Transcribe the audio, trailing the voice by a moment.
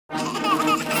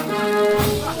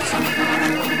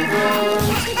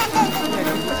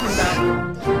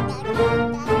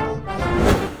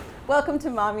Welcome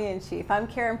to Mommy in Chief. I'm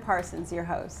Karen Parsons, your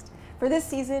host. For this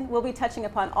season, we'll be touching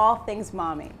upon all things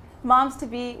mommy.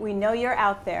 Moms-to-be, we know you're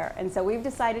out there, and so we've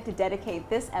decided to dedicate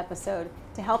this episode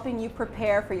to helping you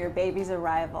prepare for your baby's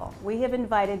arrival. We have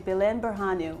invited Bilen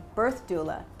Berhanu, birth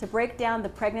doula, to break down the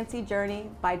pregnancy journey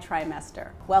by trimester.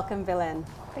 Welcome, Bilen.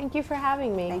 Thank you for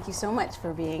having me. Thank you so much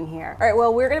for being here. All right,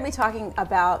 well, we're going to be talking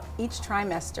about each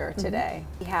trimester today.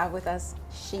 We have with us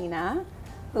Sheena,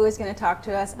 who is going to talk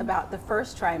to us about the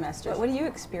first trimester. What are you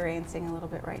experiencing a little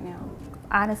bit right now?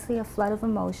 Honestly, a flood of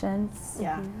emotions.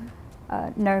 Yeah.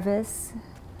 Nervous,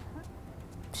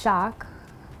 shock,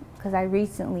 because I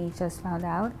recently just found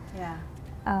out. Yeah.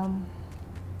 A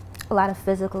lot of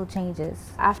physical changes.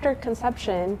 After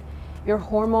conception, your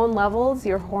hormone levels,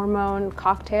 your hormone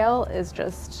cocktail is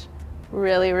just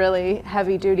really, really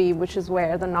heavy duty, which is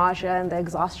where the nausea and the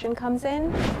exhaustion comes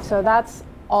in. So that's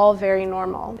all very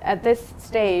normal. At this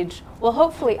stage, well,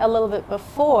 hopefully a little bit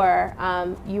before,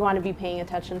 you want to be paying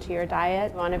attention to your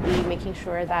diet. You want to be making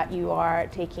sure that you are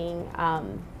taking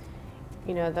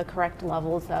the correct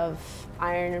levels of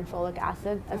iron and folic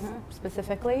acid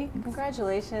specifically.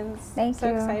 Congratulations. Thank so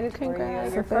you. excited for you. You're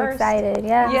Super first. excited,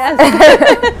 yeah.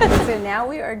 Yes. So now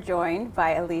we are joined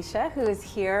by Alicia, who is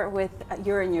here with,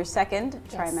 you're in your second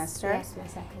trimester. Yes, my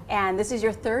second. And this is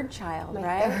your third child, My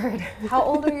right? third. How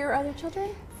old are your other children?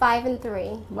 5 and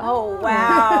 3. Oh,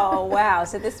 wow, wow.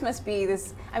 So this must be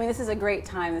this is a great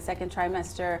time, the second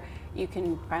trimester. You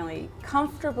can finally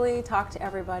comfortably talk to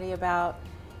everybody about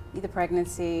the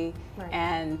pregnancy,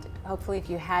 and hopefully if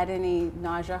you had any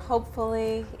nausea,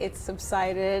 hopefully it's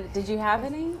subsided. Did you have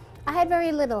any? I had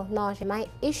very little nausea. My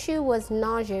issue was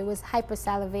nausea, it was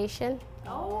hypersalivation.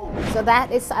 Oh. So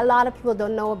that is, a lot of people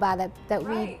don't know about it, that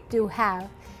Right. we do have,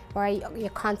 where you're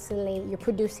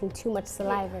producing too much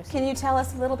saliva. Can you tell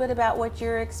us a little bit about what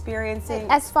you're experiencing?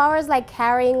 As far as like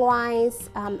carrying wise,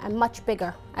 I'm much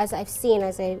bigger. As I've seen,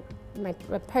 my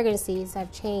pregnancies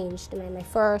have changed. My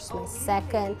first, my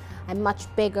second, I'm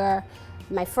much bigger.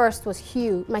 My first was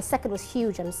huge. My second was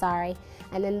huge, I'm sorry.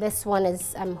 And then this one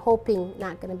is, I'm hoping,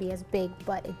 not going to be as big,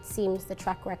 but it seems the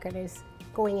track record is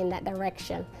going in that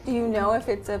direction. Do you know if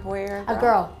it's a boy or a girl? A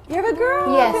girl. You have a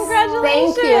girl? Yes.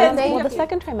 Congratulations. Thank you. Thank Well, the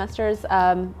second trimester is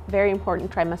a very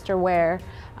important trimester where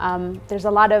there's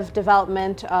a lot of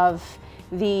development of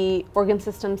the organ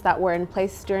systems that were in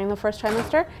place during the first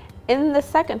trimester. In the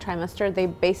second trimester, they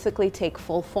basically take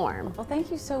full form. Well,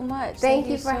 thank you so much. Thank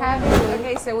you for so having much. me.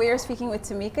 Okay, so we are speaking with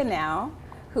Tamika now,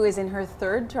 who is in her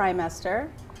third trimester.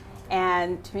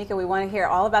 And Tamika, we want to hear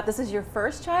all about, this is your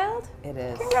first child? It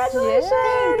is. Congratulations!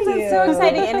 Thank That's so you.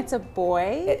 exciting, and it's a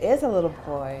boy. It is a little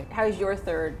boy. How is your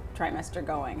third trimester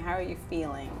going? How are you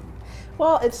feeling?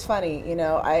 Well, it's funny,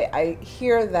 I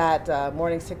hear that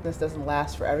morning sickness doesn't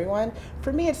last for everyone.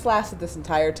 For me, it's lasted this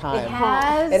entire time. It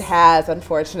has? It has,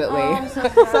 unfortunately. Oh, I'm so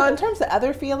So in terms of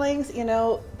other feelings,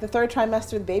 the third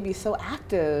trimester, the baby's so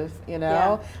active,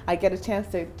 Yeah. I get a chance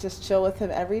to just chill with him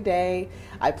every day.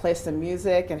 I play some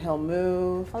music and he'll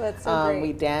move. Oh, that's so great.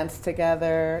 We dance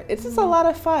together. It's just a lot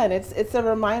of fun. It's a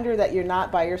reminder that you're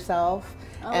not by yourself.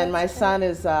 Oh, And my that's son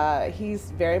is,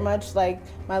 he's very much like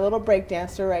my little break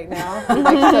dancer right now. He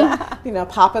likes to,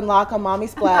 pop and lock on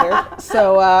mommy's bladder.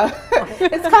 So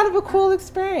it's kind of a cool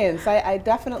experience. I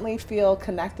definitely feel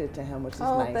connected to him, which is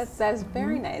nice. That's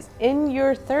very nice. In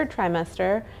your third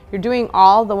trimester, you're doing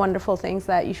all the wonderful things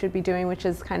that you should be doing, which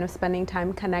is kind of spending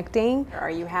time connecting. Are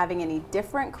you having any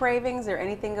different cravings or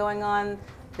anything going on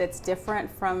that's different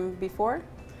from before?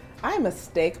 I'm a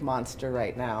steak monster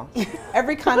right now.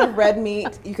 Every kind of red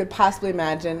meat you could possibly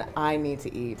imagine, I need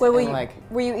to eat. Wait, And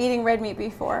were you eating red meat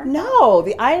before? no,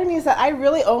 the irony is that I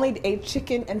really only ate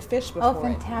chicken and fish before. Oh,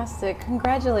 fantastic.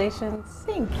 Congratulations.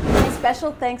 Thank you.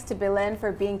 Special thanks to Bilen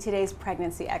for being today's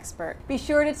pregnancy expert. Be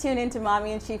sure to tune in to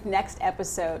Mommy in Chief next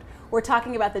episode. We're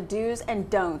talking about the do's and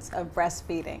don'ts of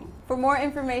breastfeeding. For more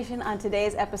information on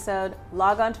today's episode,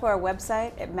 log on to our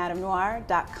website at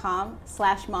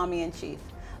MadameNoire.com/mommyinchief.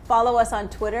 Follow us on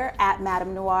Twitter at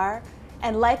MadameNoire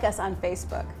and like us on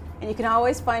Facebook. And you can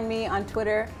always find me on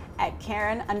Twitter at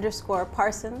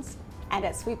Karen_Parsons and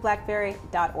at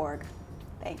sweetblackberry.org.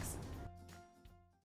 Thanks.